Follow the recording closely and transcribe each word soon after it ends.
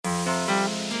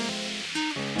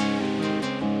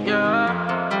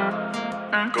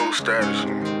new status.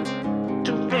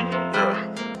 Yeah.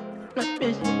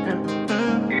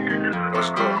 Let's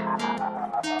go.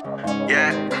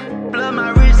 Yeah. Blood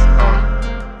my wrist.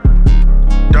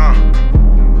 Done.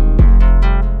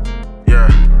 Yeah.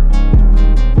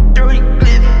 Dirty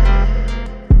clip.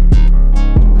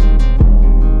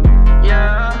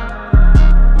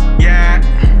 Yeah.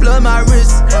 Yeah. Blood my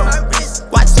wrist.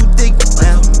 Watch too thick.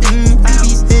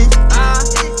 BB's hit.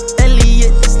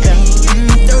 Elliot.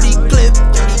 Dirty clip.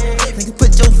 Nigga,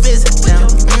 put your fist down.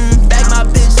 Back my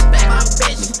bitch.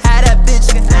 Had that bitch.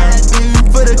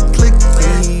 For the click.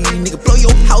 Nigga, blow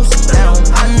your house down.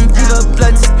 Leave a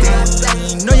blood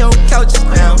stain on your couch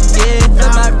down. Yeah,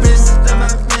 blood my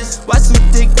wrist. Watch too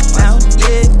thick now.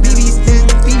 Yeah, BB's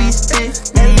hit.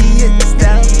 Elliot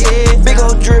style. Yeah. Big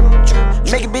ol' drip,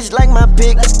 make a bitch like my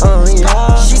pick.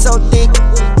 Yeah. She so thick,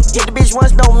 hit the bitch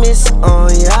once, don't miss.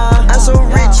 Yeah. I'm so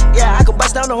rich, yeah, I can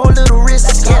bust down the whole little wrist.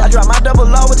 Yeah, I drop my double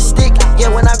law with a stick.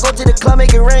 Yeah, when I go to the club,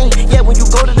 make it rain. Yeah, when you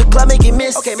go to the club, make it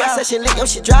miss. Okay, my session lit, yo,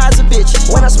 shit dry as a bitch.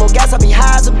 When I smoke gas, I be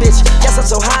high as a bitch. Yes, I'm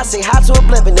so high, I say hi to a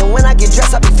blimp. And then when I get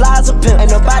dressed, I be fly as a pimp.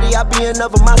 Ain't nobody, I be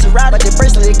another Maserati. But the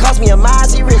bracelet, it cost me a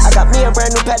Mozzie wrist. I got me a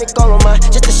brand new Patek all on mine,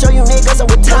 just to show you niggas I'm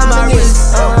with time my in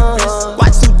this. wrist.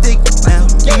 Watch too thick now.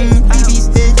 BB's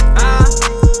hit.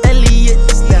 Elliot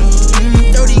down.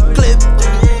 Dirty clip.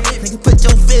 Nigga, put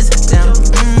your fist down.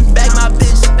 Back my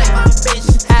bitch.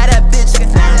 Had that bitch.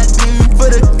 For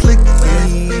the click.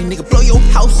 Nigga, blow your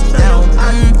house down.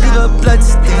 Leave a blood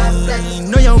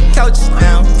stain on your couch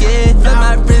down. Yeah, blood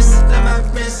my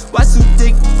wrist. Watch too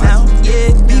thick now. Yeah,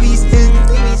 BB's hit.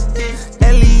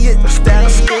 Elliot down.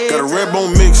 Got a red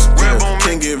bone mix. Yeah.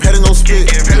 Can't give head and no spit.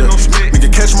 Yeah.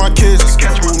 Nigga, catch my kids.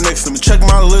 Who next? Let me check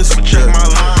my list.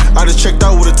 I just checked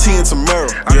out with a T and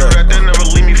Tamara. I know that they'll never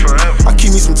leave me forever. I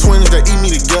keep me some twins that eat me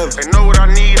together. They know what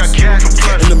I need, I keep it for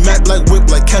pleasure. In the Mac black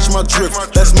whip, like catch my drift.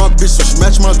 That's my bitch, so she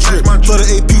match my drip. For the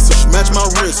AP, so she match my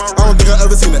wrist. I don't think I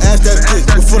ever seen her ass that thick.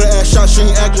 Before the ass shot, she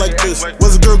ain't act like this.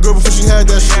 Was a girl before she had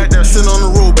that shit. Sitting on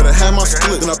the road, better have my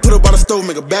split. Then I put her by the stove,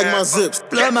 make her bag my zips.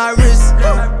 Blood my wrist.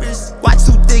 Watch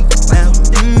too thick now.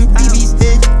 BB